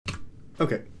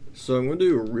Okay, so I'm going to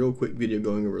do a real quick video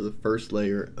going over the first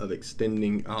layer of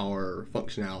extending our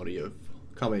functionality of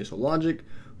combinational logic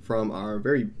from our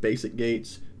very basic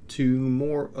gates to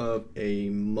more of a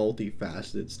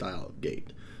multifaceted style of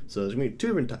gate. So there's going to be two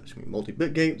different types,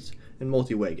 multi-bit gates and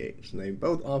multi-way gates, and they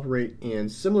both operate in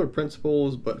similar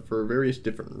principles but for various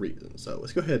different reasons. So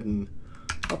let's go ahead and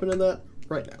hop into that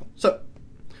right now. So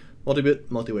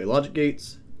multi-bit, multi-way logic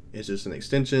gates is just an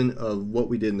extension of what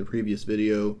we did in the previous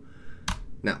video.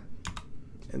 Now,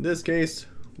 in this case,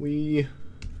 we,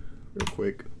 real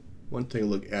quick, want to take a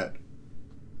look at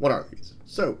what are these.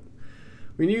 So,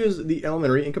 we can use the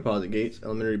elementary and composite gates,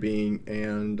 elementary being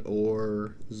and,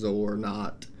 or, XOR,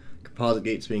 NOT, composite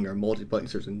gates being our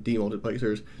multiplexers and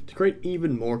demultiplexers, to create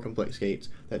even more complex gates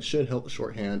that should help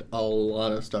shorthand a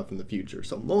lot of stuff in the future.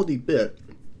 So, multi-bit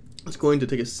is going to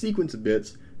take a sequence of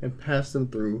bits and pass them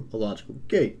through a logical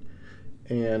gate.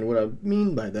 And what I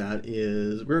mean by that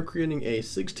is we're creating a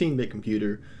 16-bit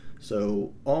computer,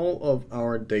 so all of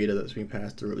our data that's being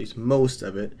passed through, at least most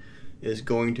of it, is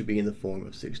going to be in the form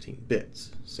of 16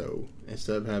 bits. So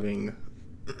instead of having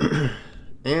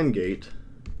AND gate,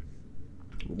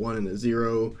 1 and a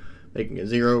 0, making a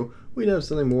 0, we'd have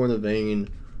something more in the vein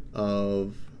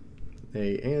of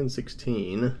a AND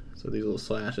 16. So these little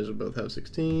slashes would both have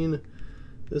 16.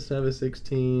 This have a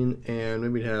 16, and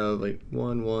maybe we'd have like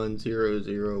 1 1 0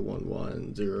 0 1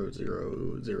 1 0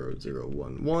 0 0 0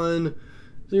 1 1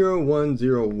 0 1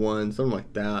 0 1, something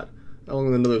like that, along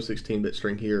with another 16-bit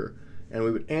string here, and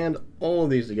we would AND all of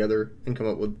these together and come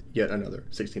up with yet another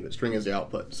 16-bit string as the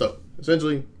output. So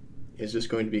essentially, it's just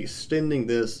going to be extending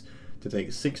this to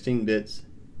take 16 bits,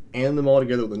 AND them all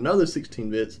together with another 16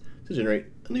 bits to generate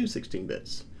a new 16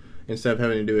 bits, instead of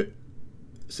having to do it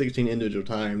 16 individual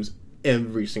times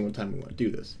every single time we want to do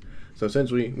this. So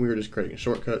essentially, we're just creating a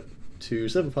shortcut to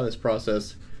simplify this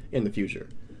process in the future.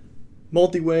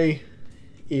 Multi-way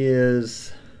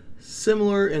is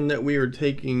similar in that we are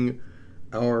taking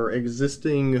our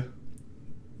existing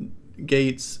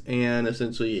gates and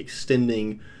essentially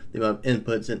extending the amount of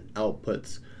inputs and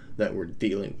outputs that we're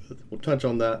dealing with. We'll touch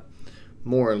on that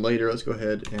more later. Let's go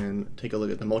ahead and take a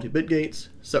look at the multi-bit gates.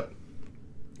 So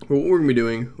what we're going to be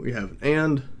doing, we have an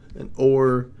AND, an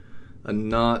OR, a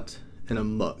NOT, and a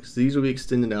MUX. These will be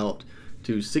extended out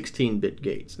to 16-bit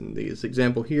gates. In this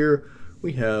example here,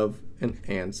 we have an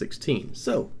AND 16.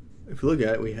 So, if you look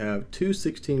at it, we have two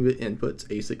 16-bit inputs,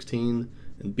 A16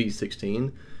 and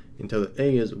B16, until the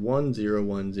A is 1 0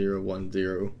 1 0 1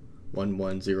 0 1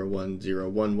 1 0 1 0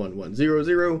 1 1 1 0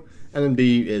 0, and then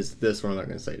B is this one. I'm not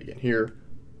going to say it again here.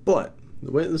 But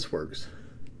the way this works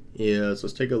is,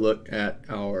 let's take a look at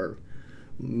our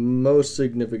most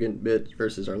significant bit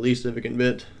versus our least significant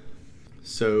bit.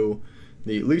 So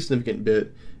the least significant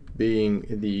bit being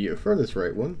the furthest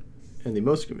right one, and the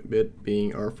most significant bit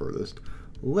being our furthest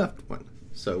left one.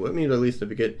 So what it means by least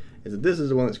significant is that this is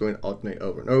the one that's going to alternate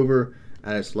over and over.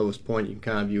 At its lowest point, you can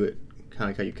kind of view it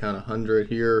kind of how you count 100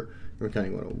 here. We're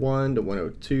counting 101 to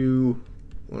 102,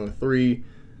 103.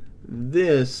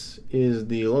 This is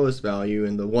the lowest value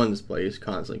in the ones place,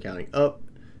 constantly counting up.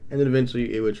 And then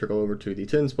eventually it would trickle over to the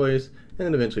tens place, and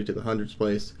then eventually to the hundreds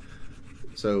place.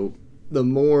 So the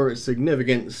more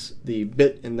significance the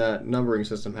bit in that numbering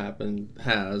system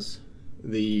has,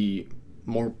 the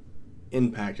more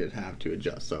impact it have to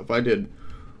adjust. So if I did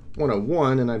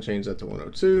 101 and I changed that to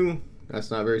 102,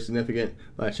 that's not very significant.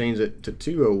 If I change it to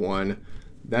 201,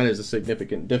 that is a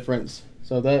significant difference.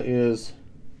 So that is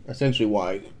essentially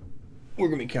why we're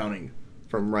going to be counting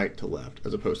from right to left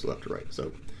as opposed to left to right.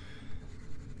 So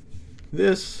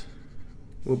this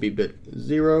will be bit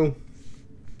 0,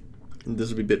 and this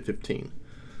will be bit 15.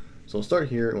 So we'll start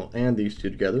here and we'll AND these two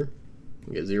together.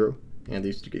 We get 0, and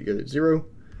these two together 0,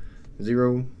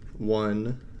 0,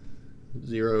 1,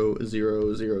 0,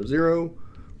 0, 0, 0,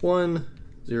 1,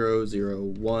 0, 0,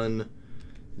 1,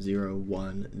 0,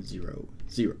 1, 0,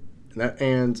 0. And that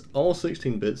ANDs all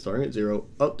 16 bits starting at 0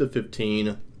 up to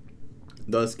 15,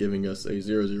 thus giving us a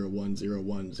 0 0 1 0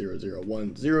 1 0 0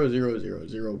 1 0 0 0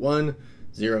 0 1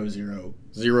 0 0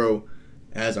 0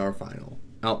 as our final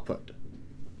output.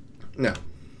 Now,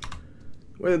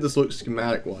 the way that this looks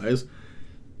schematic wise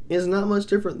is not much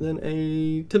different than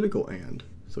a typical AND.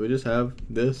 So we just have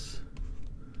this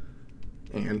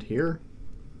AND here.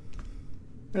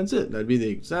 That's it. That'd be the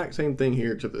exact same thing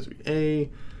here, except this would be A,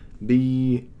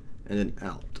 B, and then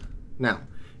out. Now,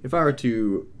 if I were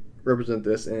to represent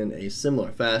this in a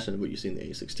similar fashion to what you see in the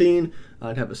A16,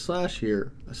 I'd have a slash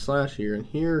here, and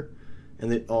here,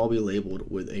 and they'd all be labeled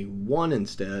with a 1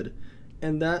 instead,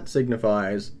 and that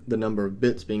signifies the number of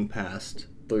bits being passed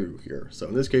through here. So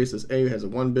in this case, this A has a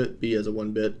 1 bit, B has a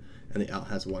 1 bit, and the out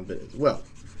has 1 bit as well.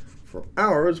 For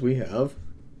ours, we have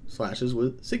slashes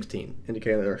with 16,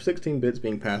 indicating that there are 16 bits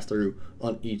being passed through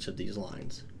on each of these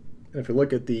lines. And if we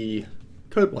look at the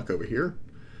code block over here,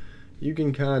 you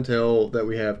can kind of tell that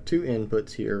we have 2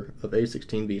 inputs here of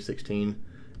A16, B16,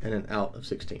 and an out of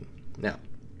 16. Now,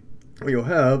 what you'll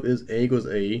have is A equals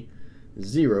A,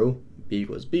 0, B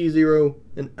equals B0,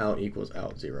 and out equals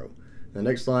out 0. The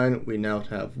next line, we now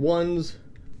have 1s.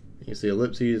 You can see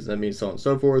ellipses, that means so on and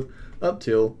so forth, up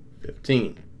till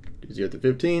 15. Do 0 through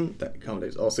 15, that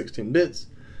accommodates all 16 bits.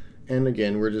 And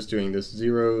again, we're just doing this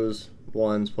 0s,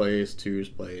 1s place,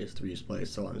 2s place, 3s place,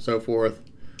 so on and so forth.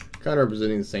 Kind of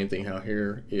representing the same thing how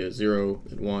here is 0,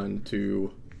 and 1,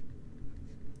 2,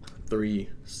 3,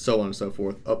 so on and so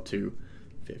forth, up to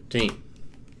 15.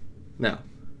 Now,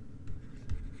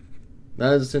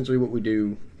 that is essentially what we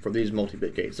do for these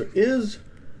multi-bit gates. There is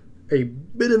a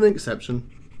bit of an exception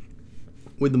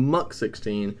with the mux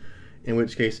 16, in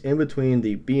which case in between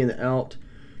the B and the out,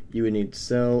 you would need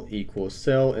cell equals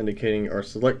cell, indicating our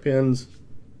select pins.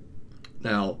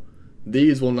 Now,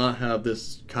 these will not have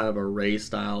this kind of array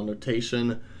style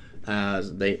notation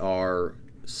as they are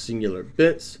singular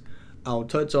bits. I'll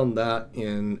touch on that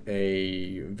in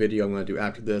a video I'm going to do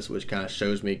after this, which kind of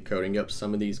shows me coding up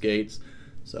some of these gates.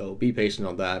 So be patient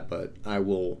on that, but I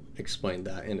will explain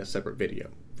that in a separate video.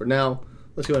 For now,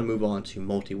 let's go ahead and move on to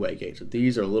multi-way gates. So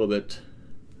these are a little bit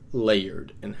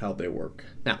layered in how they work.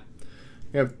 Now,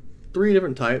 we have 3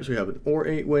 different types. We have an OR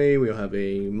 8-way, we'll have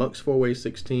a MUX 4-way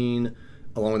 16,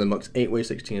 along with a MUX 8-way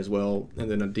 16 as well,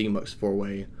 and then a DMUX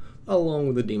 4-way,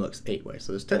 along with the DMUX 8-way.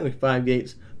 So there's technically 5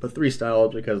 gates, but 3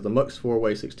 styles because the MUX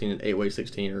 4-way 16 and 8-way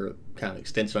 16 are kind of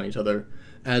extensions on each other,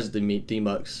 as the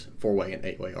DMUX 4-way and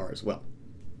 8-way are as well.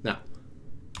 Now,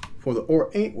 for the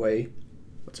OR 8-way,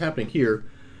 what's happening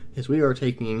here is we are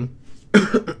taking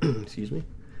excuse me,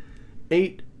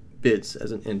 8 bits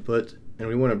as an input, and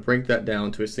we want to break that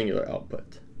down to a singular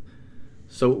output.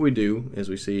 So what we do is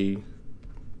we see,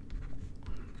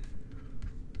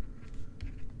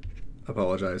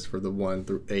 apologize for the 1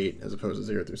 through 8 as opposed to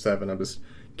 0 through 7. I'm just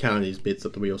counting these bits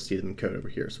up the way you'll see them in code over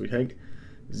here. So we take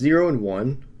 0 and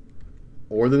 1,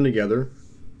 OR them together,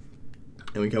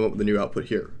 and we come up with a new output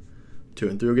here. 2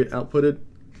 and 3 will get outputted,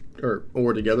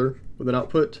 or together with an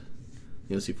output.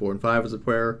 You'll see 4 and 5 as a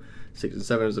pair, 6 and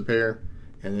 7 as a pair,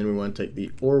 and then we want to take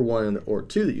the OR 1 and the OR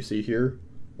 2 that you see here,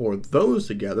 OR those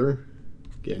together,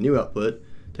 get a new output,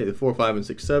 take the 4, 5, and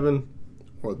 6, 7,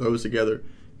 OR those together,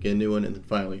 get a new one, and then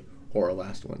finally OR our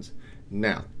last ones.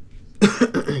 Now,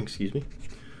 excuse me,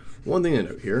 one thing to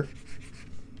note here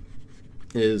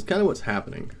is kind of what's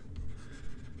happening.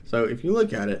 So if you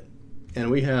look at it, and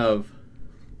we have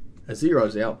a 0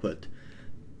 as the output,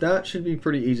 that should be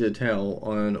pretty easy to tell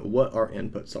on what our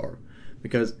inputs are,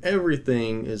 because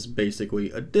everything is basically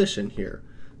addition here.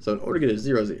 So in order to get a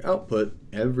 0 as the output,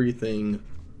 everything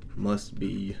must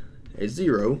be a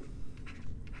 0,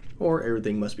 or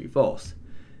everything must be false.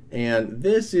 And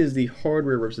this is the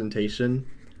hardware representation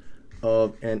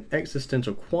of an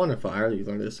existential quantifier. You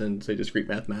learn this in, say, discrete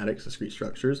mathematics, discrete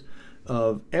structures,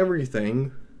 of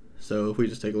everything. So if we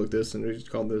just take a look at this, and we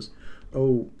just call this,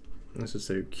 let's just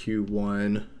say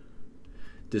Q1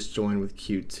 disjoin with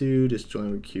Q2,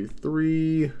 disjoin with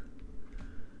Q3,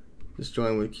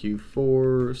 disjoin with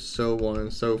Q4, so on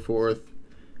and so forth.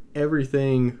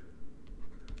 Everything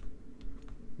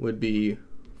would be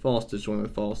false, disjoin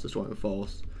with false, disjoin with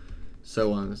false,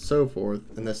 so on and so forth.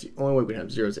 And that's the only way we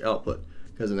have 0 as the output,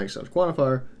 because in an existential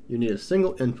quantifier, you need a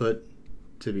single input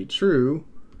to be true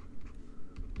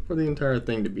for the entire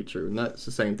thing to be true. And that's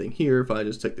the same thing here. If I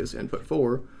just take this input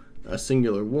 4, a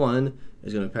singular 1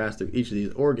 is going to pass through each of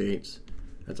these OR gates.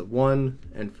 That's a 1,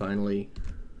 and finally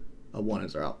a 1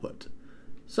 is our output.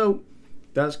 So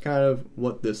that's kind of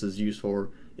what this is used for,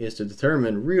 is to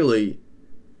determine really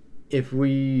if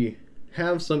we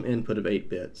have some input of 8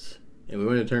 bits and we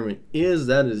want to determine is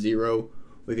that a 0,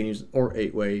 we can use an OR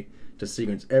 8-way to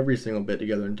sequence every single bit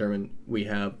together and determine we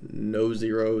have no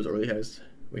zeros, or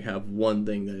we have one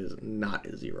thing that is not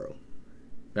a 0.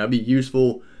 That'd be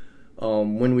useful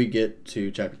when we get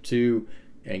to chapter 2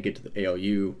 and get to the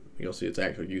ALU. You'll see its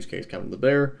actual use case coming to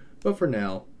bear, but for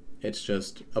now it's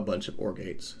just a bunch of OR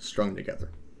gates strung together.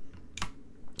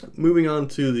 Moving on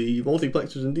to the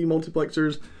multiplexers and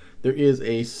demultiplexers, there is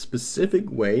a specific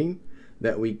way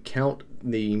that we count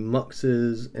the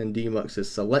muxes and demuxes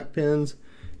select pins,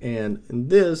 and in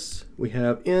this we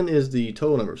have n is the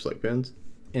total number of select pins,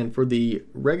 and for the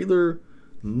regular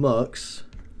mux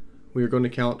we are going to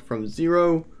count from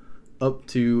 0 up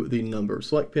to the number of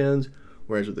select pins,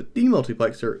 whereas with the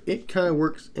demultiplexer it kind of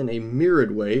works in a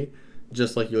mirrored way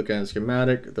just like you look at a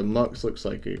schematic, the mux looks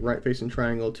like a right-facing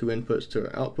triangle, 2 inputs to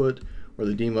an output, where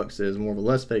the demux is more of a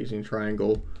left-facing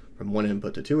triangle from 1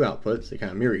 input to 2 outputs. They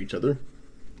kind of mirror each other.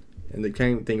 And the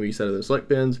same thing we said of the select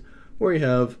pins, where you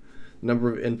have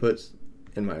number of inputs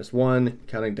n-1,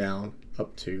 counting down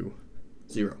up to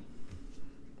 0.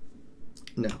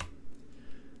 Now,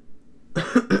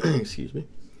 excuse me,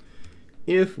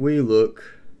 if we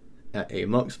look at a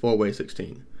mux 4-way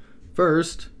 16,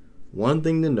 first, one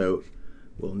thing to note,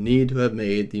 we'll need to have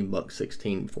made the mux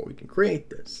 16 before we can create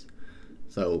this.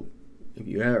 So if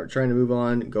you are trying to move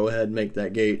on, go ahead and make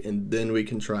that gate, and then we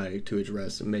can try to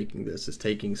address making this. It's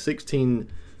taking 16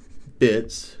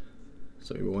 bits,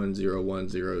 so 1, 0, 1,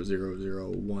 0, 0, 0,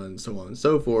 1, so on and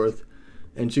so forth,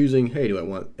 and choosing, hey, do I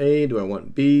want A, do I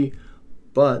want B?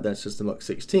 But that's just the mux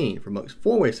 16. For mux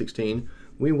 4-way 16,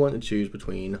 we want to choose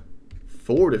between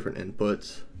 4 different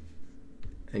inputs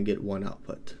and get 1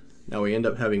 output. Now we end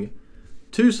up having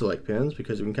 2 select pins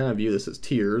because we can kind of view this as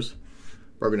tiers.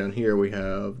 Broken down here, we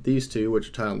have these 2, which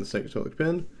are tied on the second select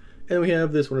pin, and we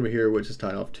have this one over here, which is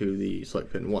tied off to the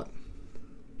select pin 1.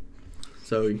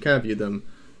 So you can kind of view them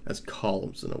as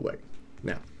columns in a way.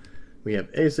 Now, we have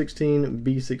A16,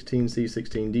 B16,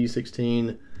 C16,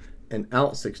 D16, and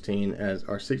out 16 as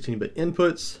our 16-bit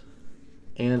inputs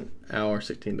and our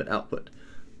 16-bit output.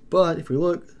 But if we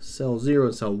look, cell 0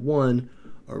 and cell 1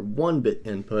 are 1-bit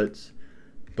inputs,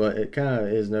 but it kind of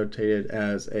is notated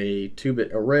as a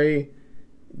 2-bit array.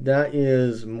 That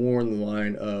is more in the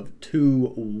line of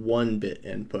 2 1-bit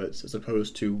inputs as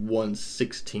opposed to 1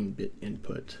 16-bit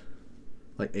input,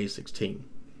 like A16.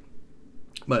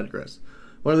 But I digress.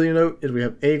 One other thing to note is we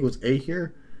have A equals A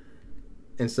here,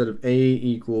 instead of A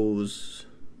equals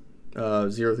 0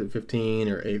 through 15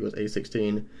 or A equals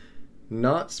A16.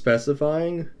 Not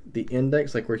specifying the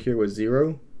index like we're here with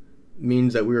 0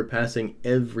 means that we were passing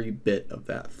every bit of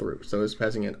that through. So it's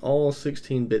passing in all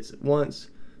 16 bits at once.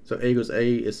 So A equals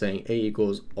A is saying A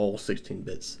equals all 16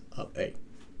 bits of A.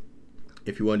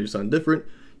 If you want to do something different,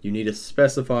 you need to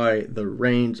specify the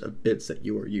range of bits that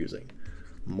you are using.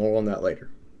 More on that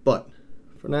later. But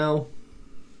for now,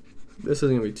 this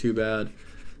isn't going to be too bad.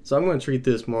 So I'm going to treat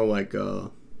this more like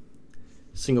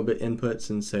single bit inputs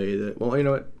and say that, well, you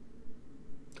know what?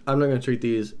 I'm not going to treat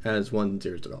these as 1s and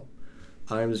 0s at all.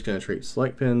 I'm just going to treat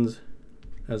select pins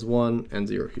as 1 and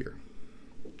 0 here.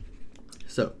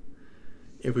 So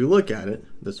if we look at it,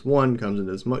 this 1 comes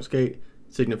into this mux gate,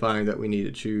 signifying that we need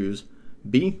to choose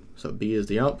B. So B is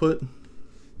the output.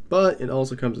 But it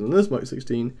also comes in this mux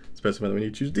 16, specifying that we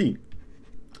need to choose D.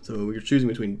 So we're choosing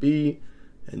between B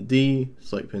and D.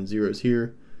 Select pin 0 is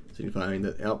here, signifying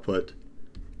that the output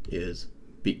is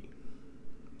B.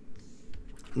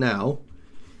 Now,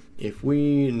 if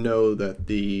we know that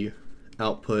the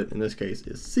output in this case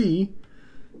is C,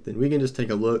 then we can just take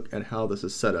a look at how this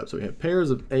is set up. So we have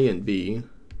pairs of A and B,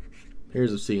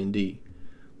 pairs of C and D.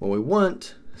 Well, we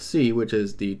want C, which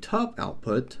is the top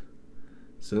output,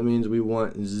 so that means we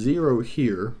want 0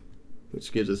 here,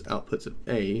 which gives us outputs of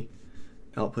A,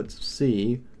 outputs of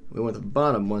C. We want the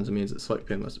bottom one, so it means that select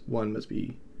pin 1 must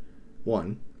be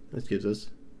 1. This gives us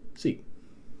C.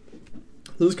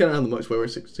 So this is kind of how the mux 4-way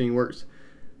 16 works.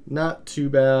 Not too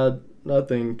bad,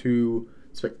 nothing too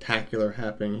spectacular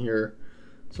happening here.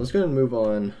 So let's go and move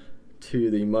on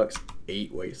to the mux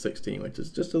 8-way 16, which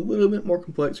is just a little bit more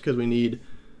complex because we need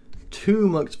 2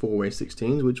 mux 4-way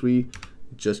 16s, which we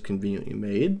just conveniently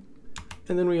made.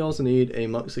 And then we also need a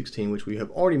mux 16, which we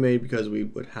have already made because we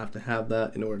would have to have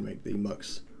that in order to make the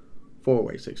mux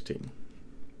 4-way 16.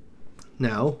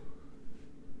 Now,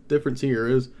 difference here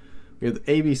is we have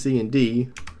the A, B, C, and D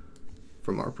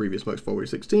from our previous mux 4-way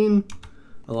 16,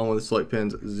 along with the select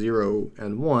pins 0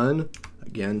 and 1.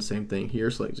 Again, same thing here,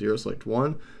 select 0, select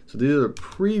 1. So these are the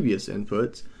previous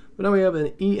inputs, but now we have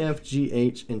an E, F, G,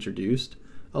 H introduced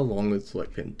along with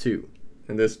select pin 2.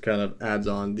 And this kind of adds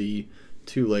on the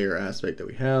 2-layer aspect that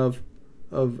we have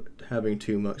of having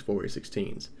 2 mux 4-way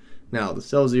 16s. Now, the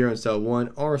cell 0 and cell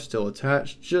 1 are still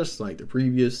attached, just like the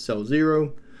previous cell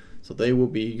 0, so they will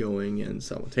be going in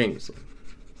simultaneously.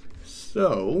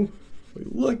 So, we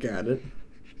look at it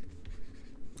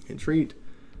and treat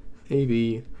A,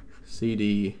 B, C,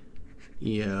 D,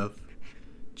 E, F,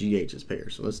 G, H as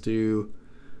pairs. So let's do,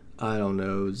 I don't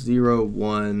know, 0,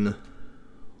 1,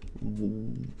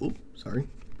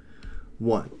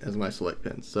 1 as my select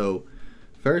pin. So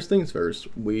first things first,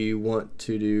 we want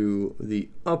to do the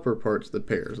upper parts of the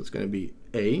pairs. It's going to be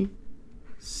A,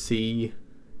 C,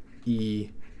 E,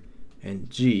 and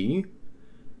G.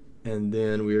 And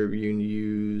then we're going to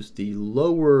use the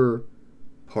lower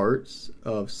parts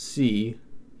of C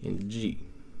and G.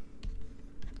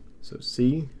 So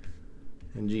C,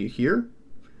 and G here.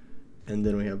 And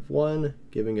then we have 1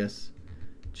 giving us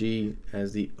G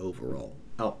as the overall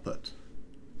output.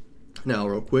 Now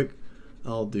real quick,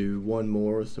 I'll do one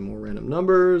more with some more random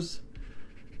numbers.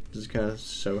 Just kind of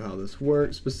show how this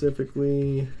works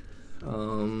specifically.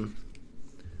 Let's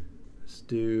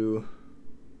do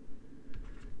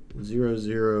 0,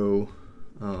 0,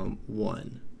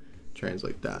 1.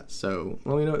 Translate that. So,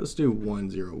 well, you know what? Let's do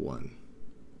 1, 0, 1.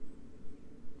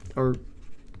 Or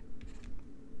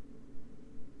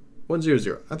 1, 0,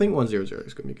 0. I think 1, 0, 0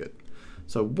 is going to be good.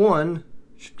 So 1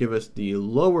 should give us the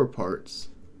lower parts.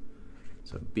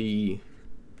 So B,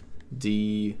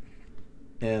 D,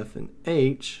 F, and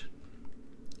H.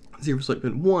 0 for select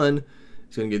pin 1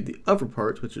 is going to get the upper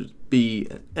parts, which is B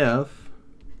and F.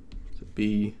 So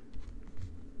B,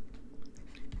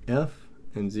 F,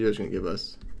 and 0 is going to give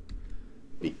us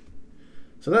B.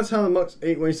 So that's how the MUX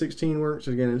 8-way 16 works.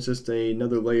 Again, it's just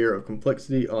another layer of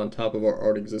complexity on top of our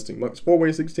already existing MUX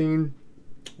 4-way 16,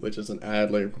 which is an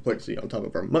add layer of complexity on top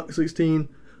of our MUX 16,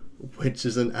 which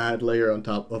is an add layer on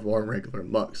top of our regular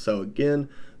MUX. So again,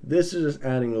 this is just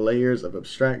adding layers of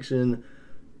abstraction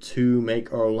to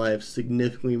make our life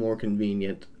significantly more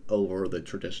convenient over the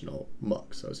traditional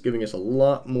MUX. So it's giving us a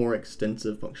lot more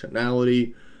extensive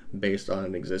functionality based on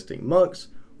an existing MUX,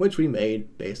 which we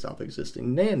made based off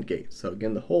existing NAND gates. So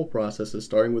again, the whole process is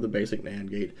starting with a basic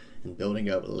NAND gate and building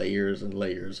up layers and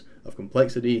layers of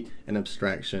complexity and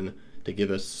abstraction to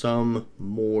give us some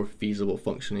more feasible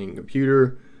functioning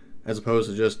computer, as opposed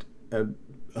to just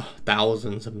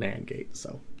thousands of NAND gates.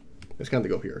 So that's kind of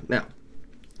the goal here. Now,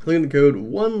 looking at the code,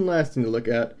 one last thing to look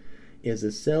at is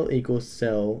a cell equals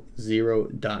cell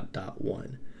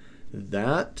 0.1.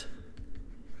 That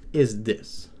is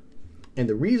this. And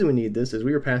the reason we need this is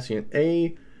we were passing in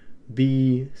A,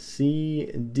 B, C,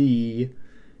 D,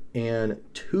 and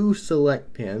 2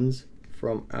 select pins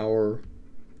from our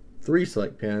 3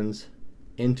 select pins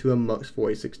into a MUX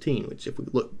 4-way 16, which if we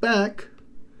look back,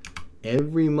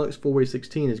 every MUX 4-way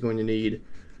 16 is going to need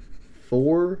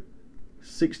 4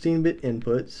 16-bit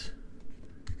inputs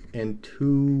and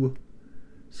 2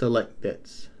 select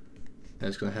bits. And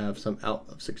it's going to have some out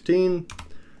of 16,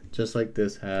 just like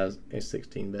this has a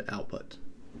 16-bit output.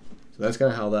 So that's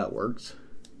kind of how that works.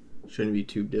 Shouldn't be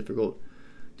too difficult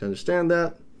to understand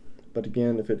that. But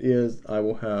again, if it is, I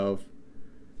will have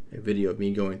a video of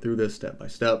me going through this step by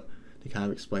step to kind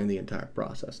of explain the entire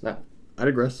process. Now, I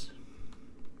digress.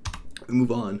 We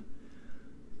move on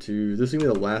to, this is going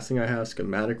to be the last thing I have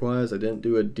schematic-wise. I didn't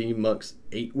do a DMUX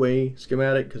 8-way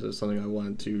schematic because it's something I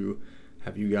wanted to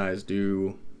have you guys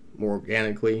do more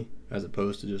organically, as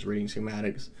opposed to just reading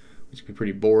schematics, which can be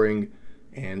pretty boring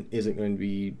and isn't going to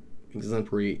be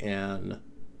exemplary and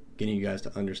getting you guys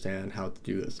to understand how to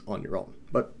do this on your own.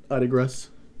 But I digress.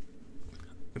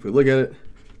 If we look at it,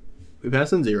 we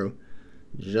pass in 0,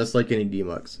 just like any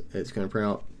DMUX. It's going to print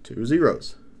out 2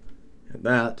 zeros, and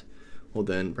that will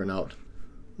then print out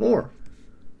more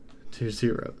 2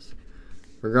 zeros,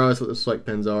 regardless of what the select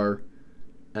pins are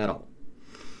at all.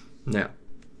 Now,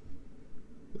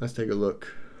 let's take a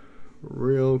look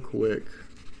real quick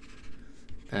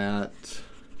at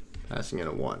passing in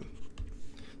a 1.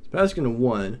 So passing in a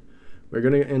 1, we're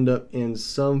going to end up in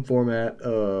some format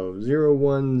of 0,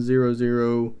 1, 0,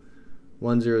 0,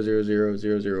 1, 0, 0, 0,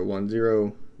 0, 0, 1,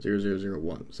 0, 0, 0, 0,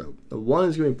 1. So the 1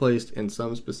 is going to be placed in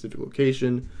some specific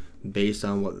location based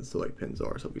on what the select pins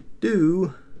are. So if we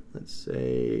do, let's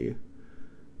say,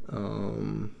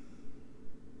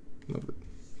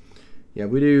 yeah,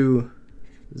 we do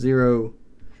 0,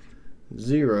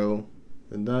 0,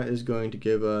 then that is going to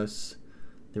give us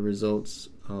the results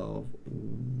of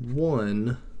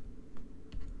 1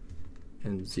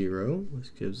 and 0,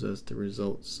 which gives us the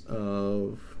results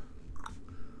of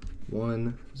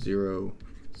 1, 0,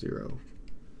 0,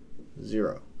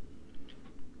 0.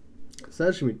 So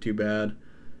that shouldn't be too bad.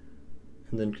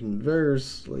 And then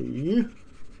conversely,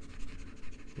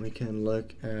 we can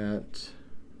look at,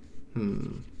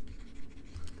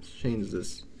 let's change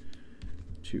this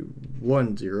to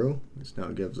 1, 0. This now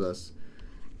gives us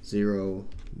 0,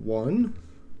 1,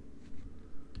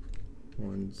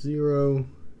 1, 0,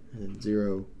 and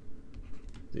 0,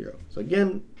 0. So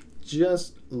again,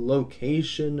 just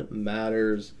location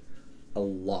matters a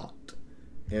lot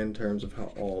in terms of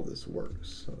how all this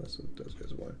works. So that's what those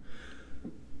guys want.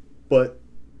 But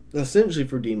essentially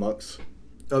for DMUX,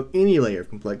 of any layer of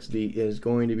complexity is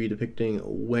going to be depicting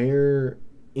where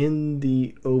in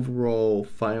the overall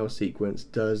file sequence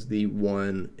does the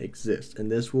 1 exist.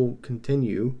 And this will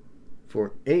continue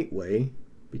for 8-way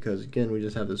because again we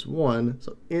just have this 1,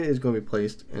 so it is going to be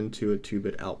placed into a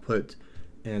 2-bit output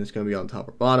and it's going to be on top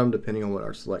or bottom depending on what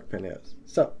our select pin is.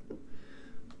 So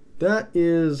that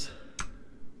is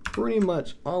pretty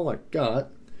much all I got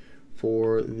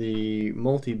for the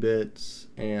multi-bits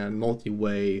and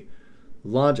multi-way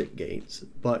logic gates,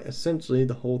 but essentially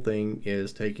the whole thing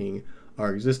is taking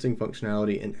our existing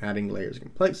functionality and adding layers of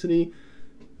complexity,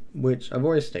 which I've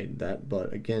already stated that,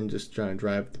 but again, just trying to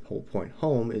drive the whole point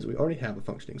home is we already have a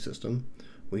functioning system.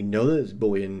 We know that it's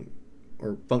Boolean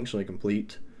or functionally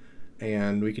complete,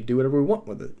 and we can do whatever we want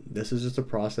with it. This is just a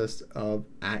process of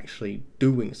actually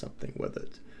doing something with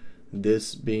it.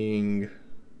 This being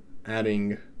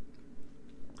adding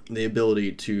the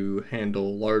ability to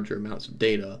handle larger amounts of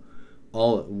data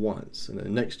all at once. In the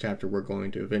next chapter, we're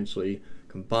going to eventually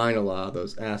combine a lot of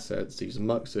those assets, these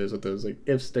muxes, with those like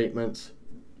if statements,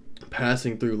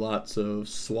 passing through lots of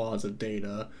swaths of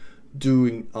data,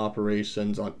 doing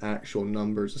operations on actual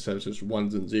numbers instead of just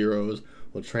ones and zeros.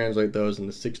 We'll translate those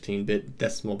into 16-bit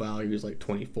decimal values like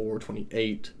 24,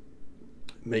 28.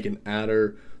 Make an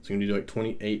adder, so you're going to do like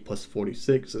 28 plus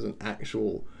 46 as an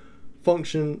actual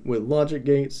function with logic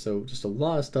gates. So just a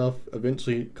lot of stuff,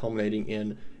 eventually culminating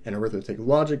in an arithmetic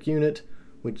logic unit,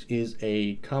 which is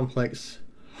a complex,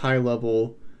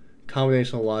 high-level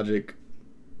combinational logic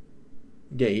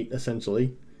gate,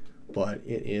 essentially, but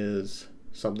it is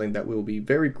something that will be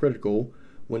very critical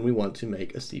when we want to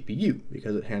make a CPU,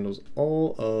 because it handles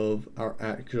all of our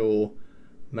actual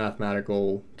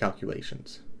mathematical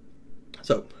calculations.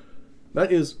 So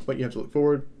that is what you have to look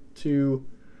forward to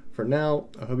for now.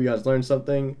 I hope you guys learned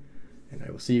something, and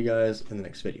I will see you guys in the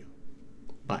next video.